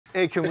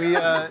Hey,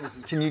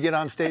 can you get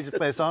on stage to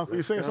play a song? Will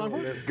you sing a song for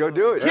me? Let's go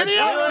do it. Giddy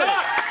up! All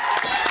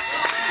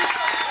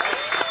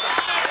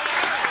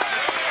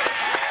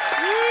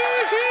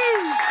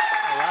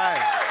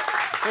right.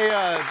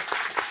 Hey,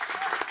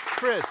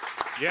 Chris.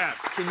 Yes.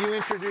 Can you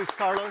introduce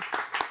Karlos?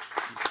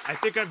 I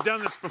think I've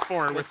done this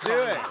before. Let's do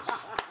it.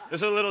 This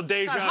is a little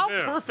deja God, how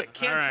vu.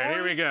 perfect. All right,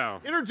 here we go.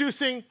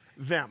 Introducing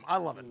them. I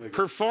love it.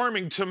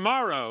 Performing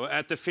tomorrow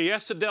at the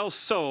Fiesta del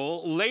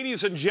Sol,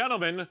 ladies and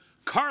gentlemen,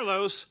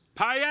 Karlos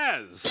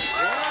Paez.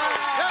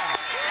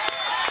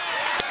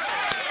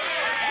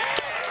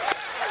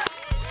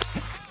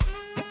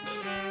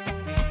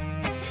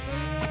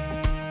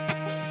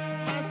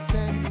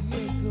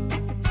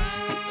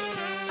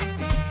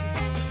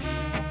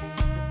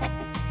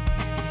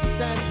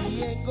 San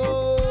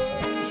Diego,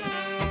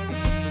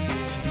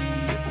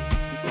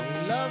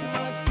 love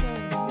my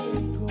San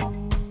Diego.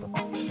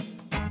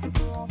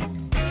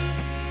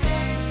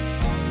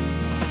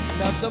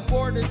 Love the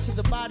border to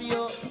the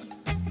barrio,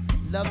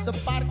 love the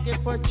parque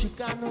for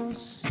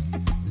Chicanos,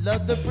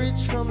 love the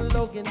bridge from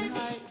Logan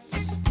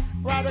Heights,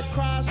 right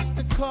across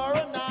the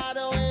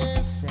Coronado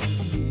in San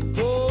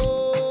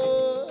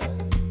Diego.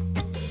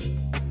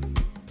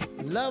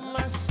 Love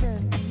my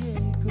San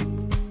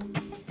Diego.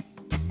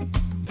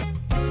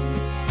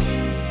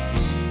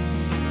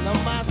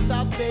 Love my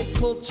South Bay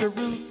culture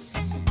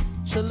roots,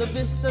 Chula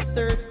Vista,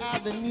 3rd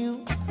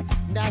Avenue,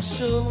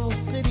 National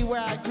City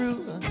where I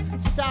grew.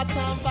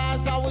 Southtown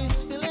vibes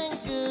always feeling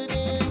good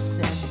in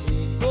San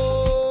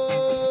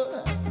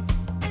Diego.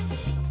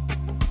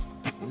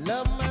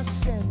 Love my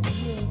San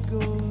Diego.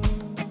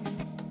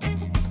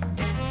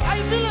 How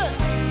you feeling?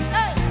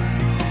 Hey!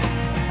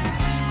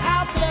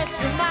 How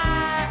blessed am I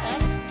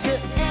to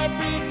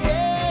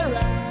everyday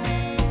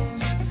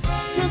rise,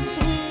 to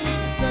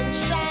sweet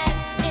sunshine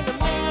in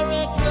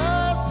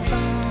America's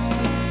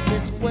smile.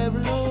 This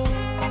pueblo,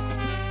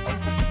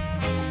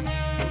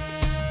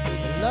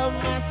 love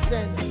my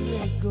San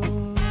Diego.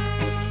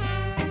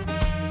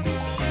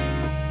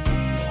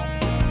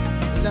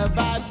 Love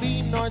IB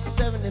North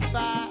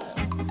 75,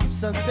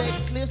 Sunset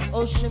Cliffs,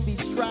 Ocean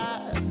Beach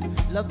Drive.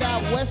 Love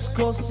that West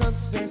Coast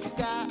sunset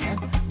sky,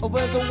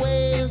 over the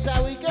waves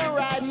that we can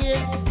ride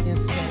here in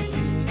San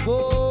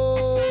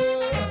Diego.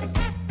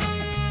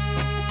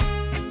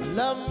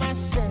 Love my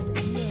San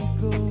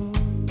Diego.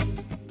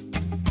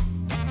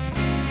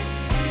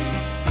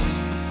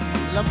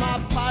 Love my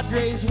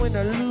Padres win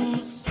or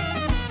lose,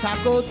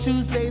 Taco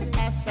Tuesdays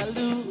at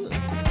Salud,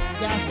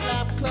 Gas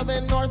Lamp Club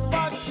in North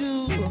Park 2.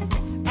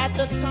 At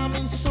the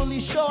Tommy Sully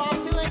show,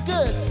 I'm feeling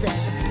good. San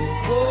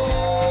Diego.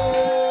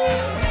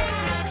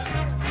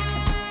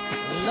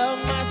 Love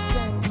my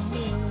San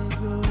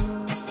Diego.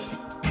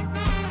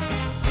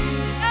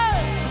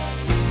 Hey!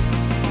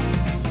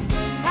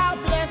 How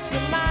blessed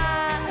am I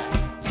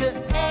to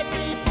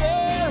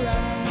everyday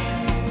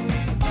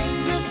rise,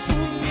 to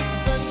sweet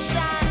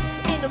sunshine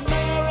in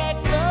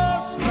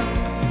America's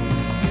smile.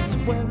 This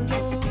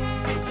pueblo,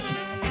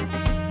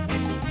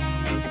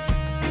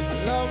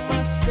 love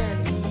my San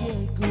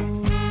Diego.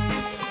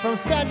 From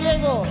San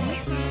Diego,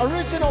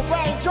 original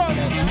Brian Jordan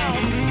in the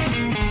house.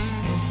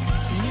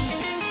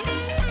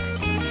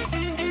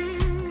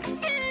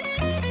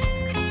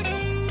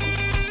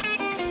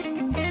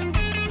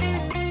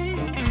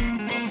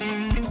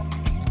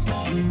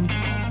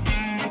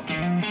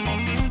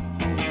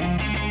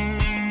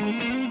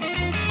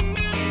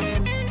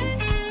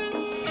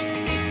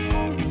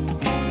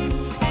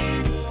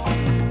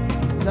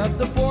 Love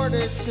the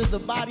border to the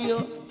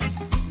barrio,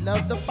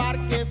 love the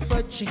parque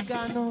for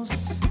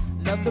Chicanos,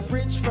 love the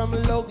bridge from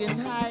Logan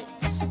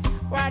Heights,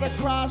 right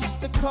across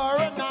the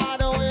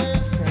Coronado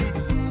in San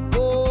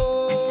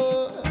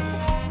Diego.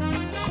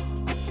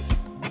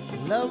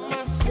 Love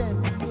my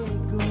San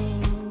Diego.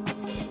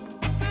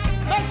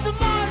 Make some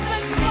noise,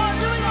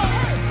 here we go.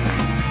 Hey!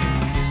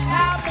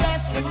 How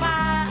blessed am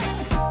I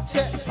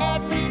to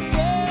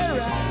everyday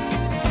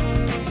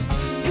rise,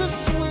 to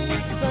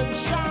sweet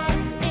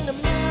sunshine in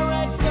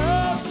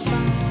America's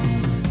smile.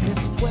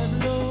 This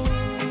pueblo,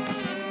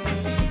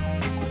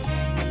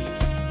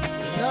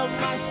 love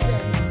my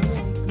San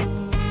Diego.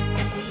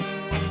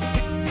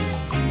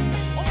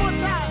 One more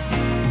time.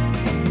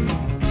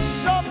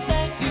 So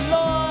thank you,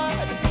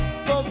 Lord,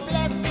 for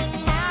blessing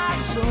my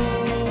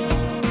soul.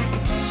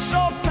 So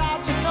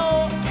proud to know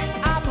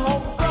I'm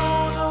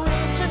homegrown,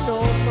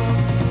 original from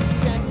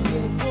San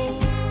Diego.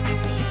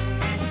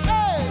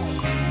 Hey,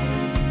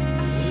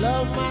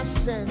 love my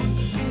San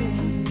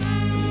Diego.